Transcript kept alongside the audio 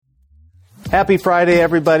Happy Friday,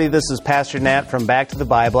 everybody. This is Pastor Nat from Back to the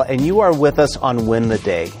Bible, and you are with us on Win the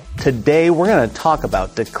Day. Today, we're going to talk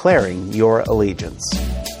about declaring your allegiance.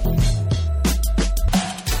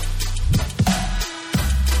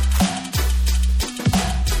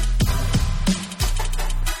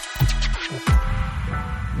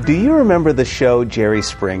 Do you remember the show Jerry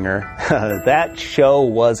Springer? That show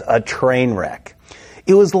was a train wreck.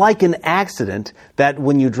 It was like an accident that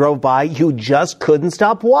when you drove by, you just couldn't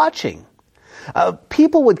stop watching.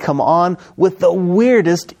 People would come on with the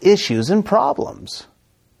weirdest issues and problems.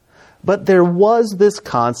 But there was this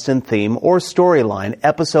constant theme or storyline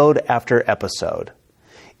episode after episode.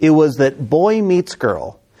 It was that boy meets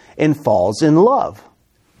girl and falls in love.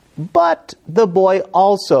 But the boy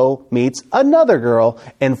also meets another girl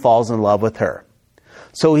and falls in love with her.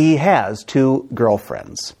 So he has two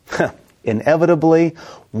girlfriends. Inevitably,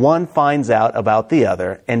 one finds out about the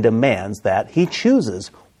other and demands that he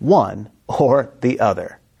chooses one or the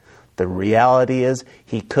other. The reality is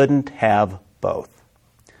he couldn't have both.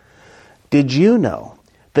 Did you know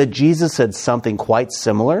that Jesus said something quite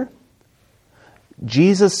similar?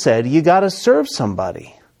 Jesus said you got to serve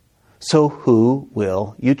somebody. So who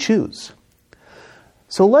will you choose?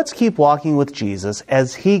 So let's keep walking with Jesus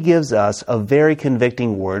as he gives us a very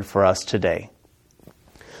convicting word for us today.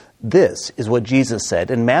 This is what Jesus said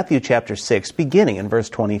in Matthew chapter 6, beginning in verse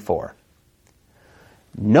 24.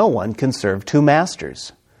 No one can serve two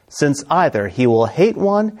masters, since either he will hate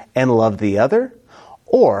one and love the other,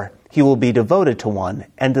 or he will be devoted to one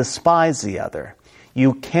and despise the other.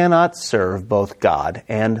 You cannot serve both God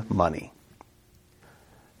and money.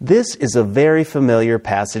 This is a very familiar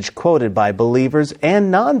passage quoted by believers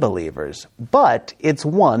and non-believers, but it's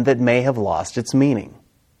one that may have lost its meaning.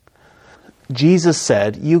 Jesus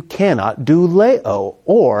said you cannot douleo,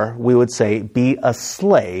 or we would say be a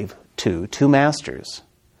slave to two masters.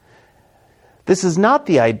 This is not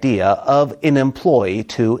the idea of an employee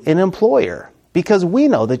to an employer, because we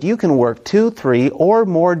know that you can work 2, 3, or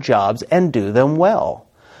more jobs and do them well.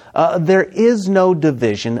 There is no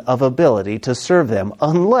division of ability to serve them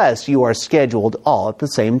unless you are scheduled all at the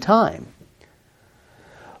same time.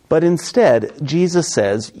 But instead, Jesus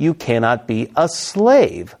says you cannot be a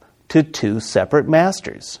slave to two separate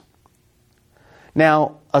masters.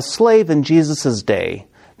 Now, a slave in Jesus' day,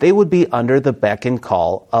 they would be under the beck and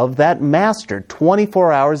call of that master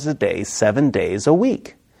 24 hours a day, 7 days a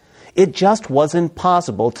week. It just wasn't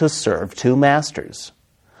possible to serve two masters.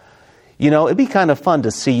 You know, it'd be kind of fun to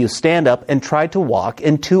see you stand up and try to walk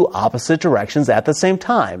in two opposite directions at the same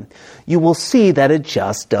time. You will see that it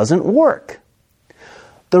just doesn't work.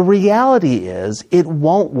 The reality is it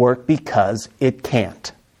won't work because it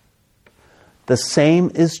can't. The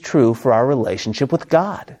same is true for our relationship with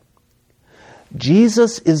God.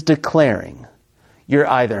 Jesus is declaring, you're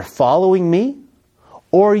either following me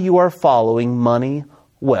or you are following money,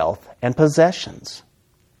 wealth, and possessions.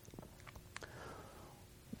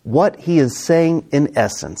 What he is saying in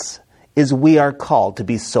essence is we are called to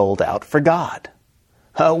be sold out for God.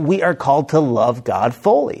 We are called to love God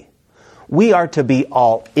fully. We are to be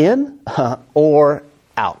all in or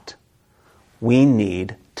out. We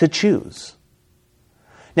need to choose.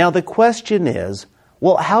 Now the question is,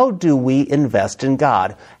 well, how do we invest in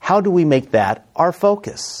God? How do we make that our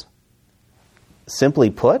focus? Simply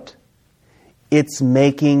put, it's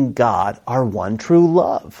making God our one true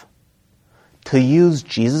love. To use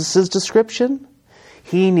Jesus' description,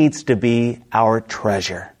 he needs to be our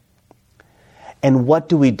treasure. And what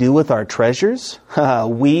do we do with our treasures?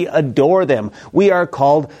 We adore them. We are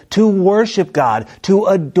called to worship God, to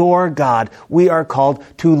adore God. We are called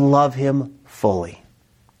to love him fully.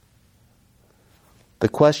 The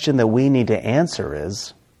question that we need to answer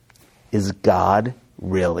is God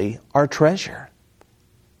really our treasure?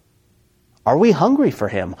 Are we hungry for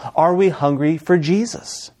him? Are we hungry for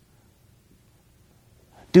Jesus?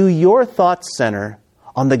 Do your thoughts center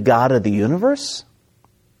on the God of the universe?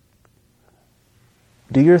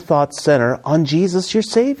 Do your thoughts center on Jesus, your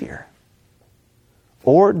Savior?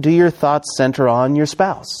 Or do your thoughts center on your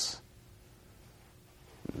spouse?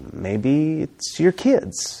 Maybe it's your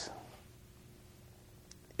kids.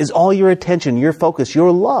 Is all your attention, your focus,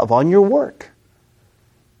 your love on your work?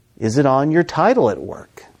 Is it on your title at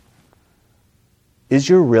work? Is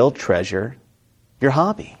your real treasure your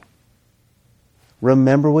hobby?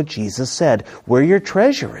 Remember what Jesus said, where your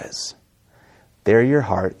treasure is, there your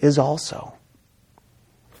heart is also.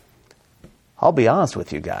 I'll be honest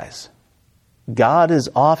with you guys. God is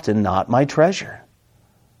often not my treasure.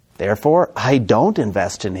 Therefore, I don't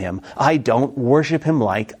invest in him. I don't worship him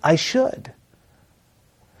like I should.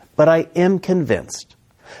 But I am convinced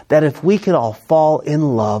that if we could all fall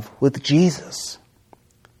in love with Jesus,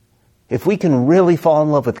 if we can really fall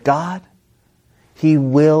in love with God, He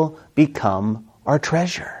will become our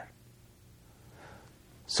treasure.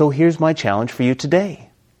 So here's my challenge for you today.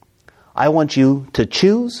 I want you to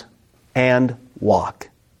choose and walk.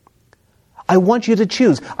 I want you to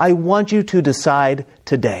choose. I want you to decide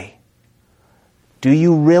today. Do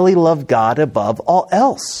you really love God above all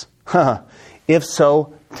else? If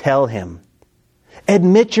so, tell Him.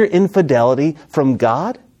 Admit your infidelity from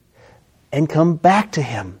God and come back to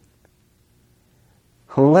Him.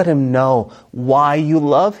 Let Him know why you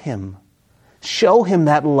love Him. Show Him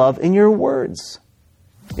that love in your words,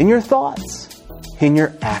 in your thoughts, in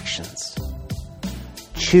your actions.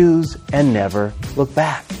 Choose and never look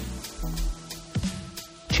back.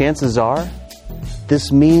 Chances are,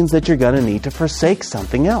 this means that you're going to need to forsake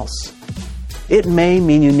something else. It may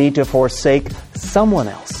mean you need to forsake someone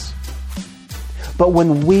else. But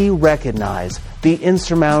when we recognize the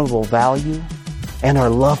insurmountable value and our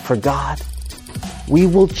love for God, we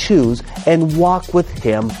will choose and walk with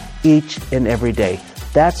Him each and every day.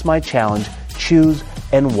 That's my challenge. Choose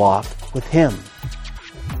and walk with Him.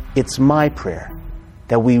 It's my prayer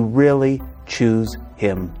that we really choose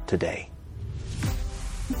Him today.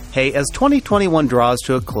 Hey, as 2021 draws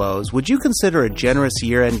to a close, would you consider a generous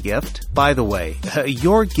year-end gift? By the way,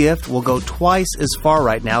 your gift will go twice as far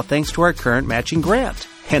right now thanks to our current matching grant.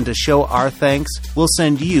 And to show our thanks, we'll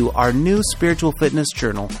send you our new spiritual fitness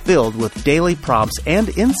journal filled with daily prompts and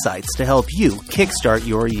insights to help you kickstart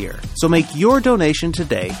your year. So make your donation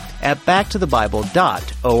today at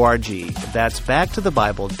backtothebible.org. That's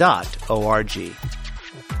backtothebible.org.